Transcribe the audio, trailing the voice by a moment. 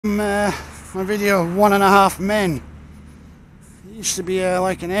My video of 1.5 Men. It used to be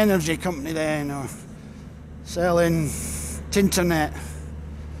like an energy company there, you know, selling internet.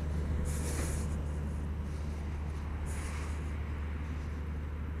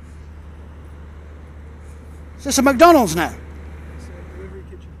 Is this a McDonald's now? It's a delivery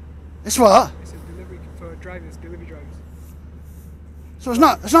kitchen. It's what? It's a delivery for drivers, delivery drivers. So it's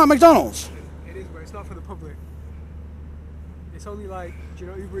not a McDonald's? It is, but it's not for the public. It's only like, do you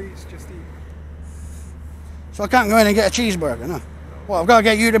know Uber Eats, Just Eat? So I can't go in and get a cheeseburger, no? Well, I've got to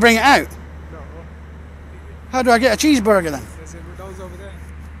get you to bring it out. No. How do I get a cheeseburger then? There's a McDonald's over there.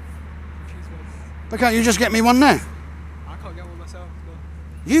 Cheeseburger. Why can't you just get me one now? I can't get one myself, no.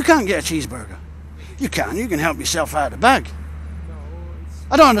 You can't get a cheeseburger. You can help yourself out of the bag. No, it's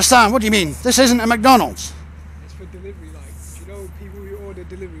I don't understand, what do you mean? This isn't a McDonald's? it's for delivery, like, do you know people who order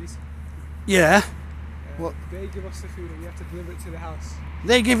deliveries? Yeah. What? They give us the food and we have to deliver it to the house.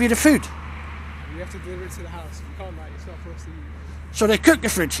 They give you the food. We have to deliver it to the house. You can't, like, it's not for us to eat. So they cook the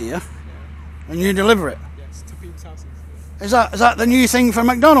food here Yeah. and you deliver it. Yes, to people's houses. Is that the new thing for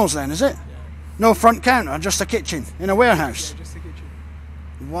McDonald's then, is it? Yeah. No front counter, just a kitchen in a warehouse. Yeah, just a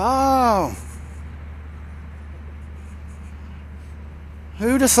kitchen. Wow.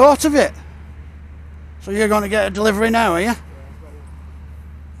 Who'd have thought of it? So you're going to get a delivery now, are you? Yeah, I've got one.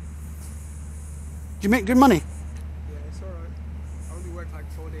 Do you make good money? Yeah, it's alright. I only work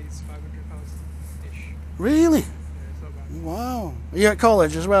like 4 days, £500-ish. Really? Yeah, it's not bad. Wow. Are you at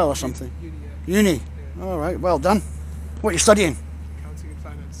college as well or something? Uni, yeah. Uni? Yeah. Alright, well done. What are you studying? Accounting and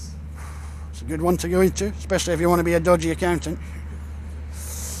finance. It's a good one to go into, especially if you want to be a dodgy accountant.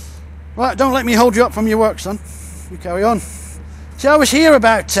 Right, don't let me hold you up from your work, son. You carry on. See, I was here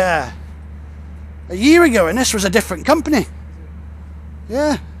about a year ago and this was a different company.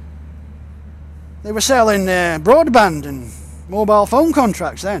 Yeah. They were selling broadband and mobile phone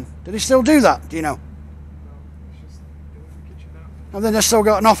contracts then. Do they still do that, do you know? No, it's just delivery kitchen now. And then they've still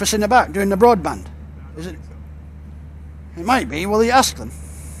got an office in the back doing the broadband. No, I Is don't it? think so. It might be. Will you ask them?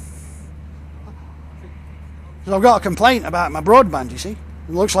 Because I've got a complaint about my broadband, you see.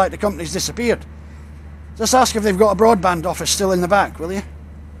 It looks like the company's disappeared. Just ask if they've got a broadband office still in the back, will you?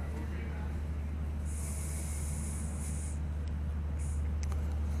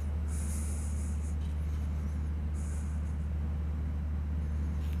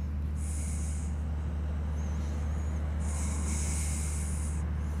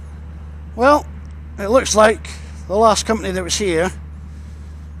 Well, it looks like the last company that was here,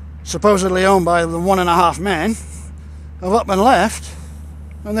 supposedly owned by the 1.5 Men, have up and left,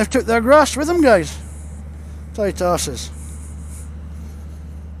 and they've took their grass with them, guys. Tight asses.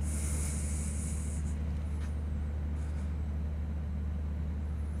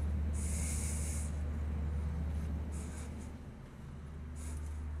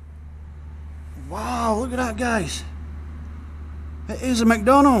 Wow, look at that, guys. It is a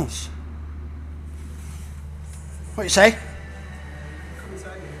McDonald's. What do you say?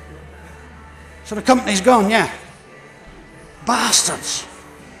 So the company's gone, yeah. Bastards.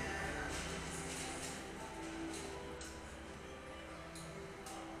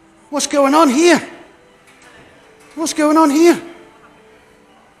 What's going on here? What's going on here?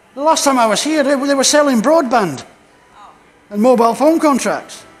 The last time I was here, they were selling broadband and mobile phone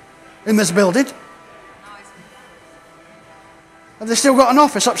contracts in this building. Have they still got an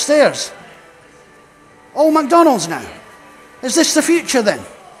office upstairs? Oh, McDonald's now. Is this the future then?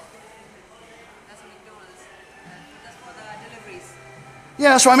 That's McDonald's. That's for the deliveries.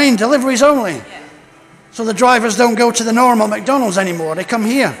 Yeah, that's what I mean, deliveries only. Yeah. So the drivers don't go to the normal McDonald's anymore, they come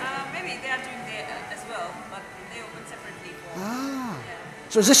here. Maybe they are doing that as well, but they open separately for. Ah.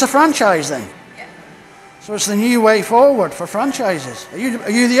 So is this a franchise then? Yeah. So it's the new way forward for franchises. Are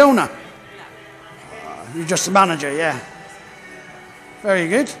you the owner? No. You're just the manager, yeah. Very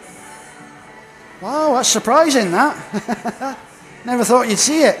good. Wow, that's surprising, that. Never thought you'd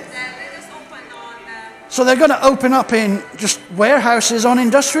see it. They just opened on. So they're going to open up in just warehouses on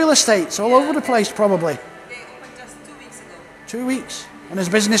industrial estates all over the place, probably. They opened just 2 weeks ago. 2 weeks. And is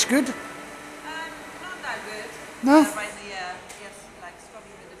business good? Not that good. No? By the yes, like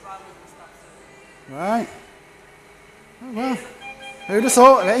struggling with the drivers and stuff. So. Right. Oh, well, who'd have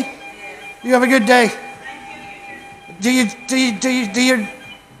thought, eh? You have a good day.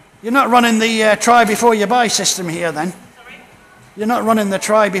 You're not running the try before you buy system here then? Sorry? You're not running the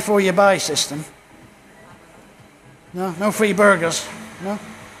try before you buy system? No? No free burgers? No? They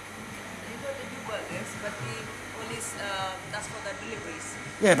got the new burgers, but we only that's for the deliveries.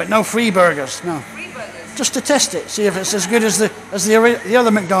 Yeah, but no free burgers, no. Free burgers. Just to test it, see if it's as good as the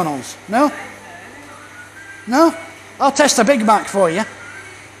other McDonald's. No? No? I'll test a Big Mac for you.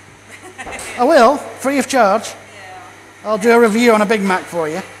 I will, free of charge. Yeah. I'll do a review on a Big Mac for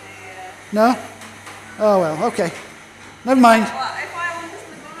you. Yeah. No? Oh well, okay. Never mind. Well, if I want this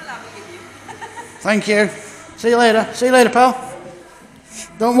McDonald's, I will give you. Thank you. See you later. See you later, pal.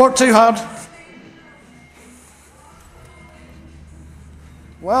 Don't work too hard.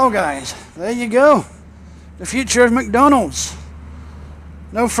 Well, guys, there you go. The future of McDonald's.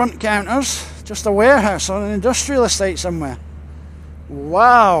 No front counters, just a warehouse on an industrial estate somewhere.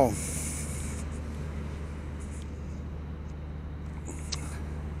 Wow.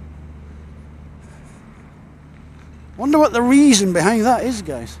 Wonder what the reason behind that is,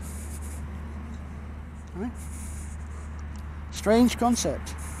 guys. Right? Strange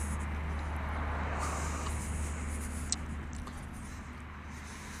concept.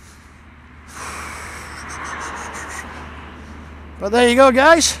 But there you go,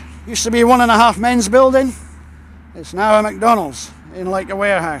 guys. Used to be 1.5 men's building. It's now a McDonald's in like a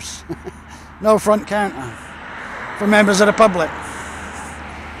warehouse. No front counter for members of the public.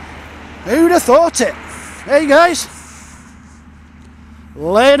 Who'd have thought it? Hey guys.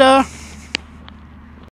 Later.